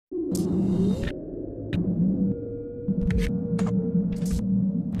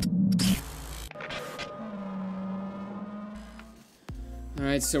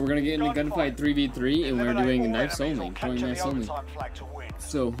Alright, so we're gonna get into Gunfight 3v3, and we're doing knives only, throwing knives only.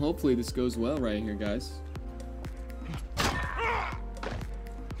 So hopefully this goes well right here, guys.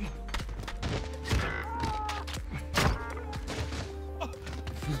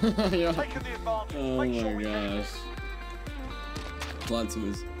 Yeah. Oh my gosh. Plot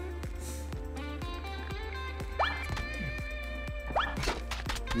twist.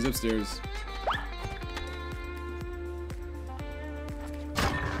 He's upstairs.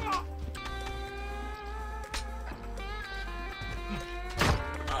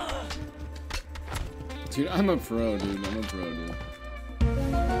 Dude, I'm a pro, dude. I'm a pro, dude.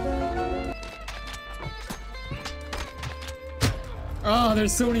 Oh,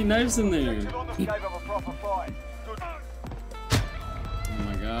 there's so many knives in there. Oh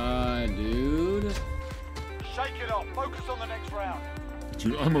my god, dude. Shake it off. Focus on the next round.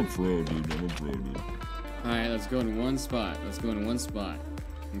 Dude, I'm a pro, dude. I'm a pro, dude. Alright, let's go in one spot. Let's go in one spot.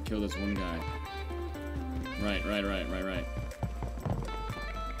 And kill this one guy. Right.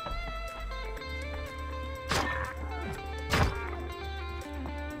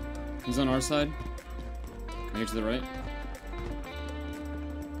 He's on our side. Right here to the right.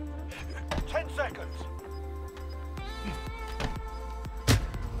 10 seconds.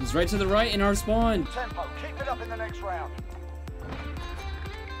 He's right to the right in our spawn. Tempo. Keep it up in the next round.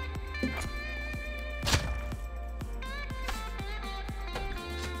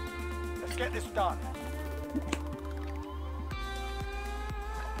 Let's get this done.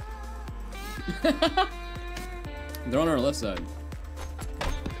 They're on our left side.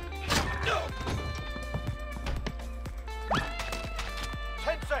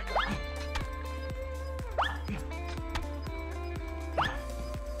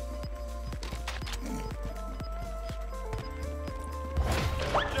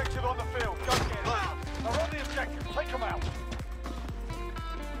 Objective on the field. Go get it. They're on the objective. Take them out.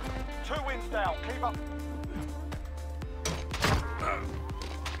 2 wins down. Keep up.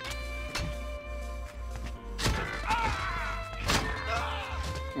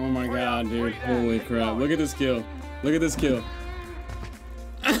 Oh my god, dude. Holy crap. Look at this kill. Look at this kill.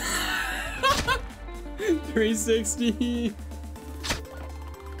 360.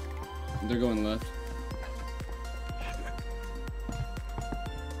 They're going left.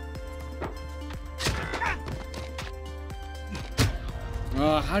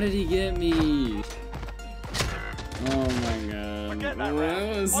 Oh, how did he get me? Oh my god. What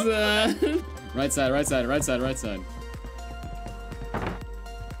was that? Right side.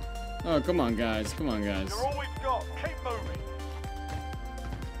 Oh, come on, guys. Come on, guys. You're all we've got. Keep moving.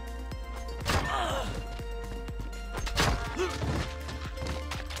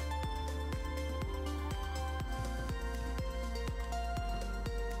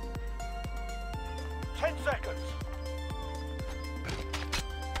 Seconds.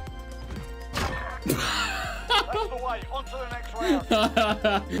 That's the way. On to the next round.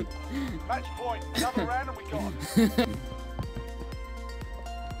 Match point. Another round and we got.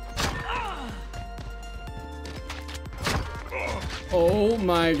 Oh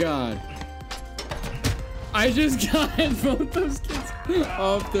my god. I just got both those kids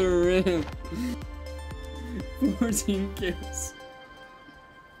off the rim. 14 kills.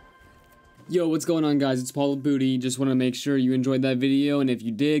 Yo, what's going on, guys? It's Paul Booty. Just want to make sure you enjoyed that video, and if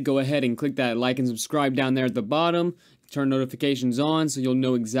you did, go ahead and click that like and subscribe down there at the bottom. Turn notifications on so you'll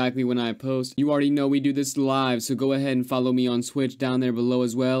know exactly when I post. You already know we do this live, so go ahead and follow me on Twitch down there below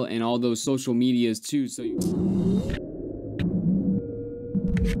as well, and all those social medias too. So you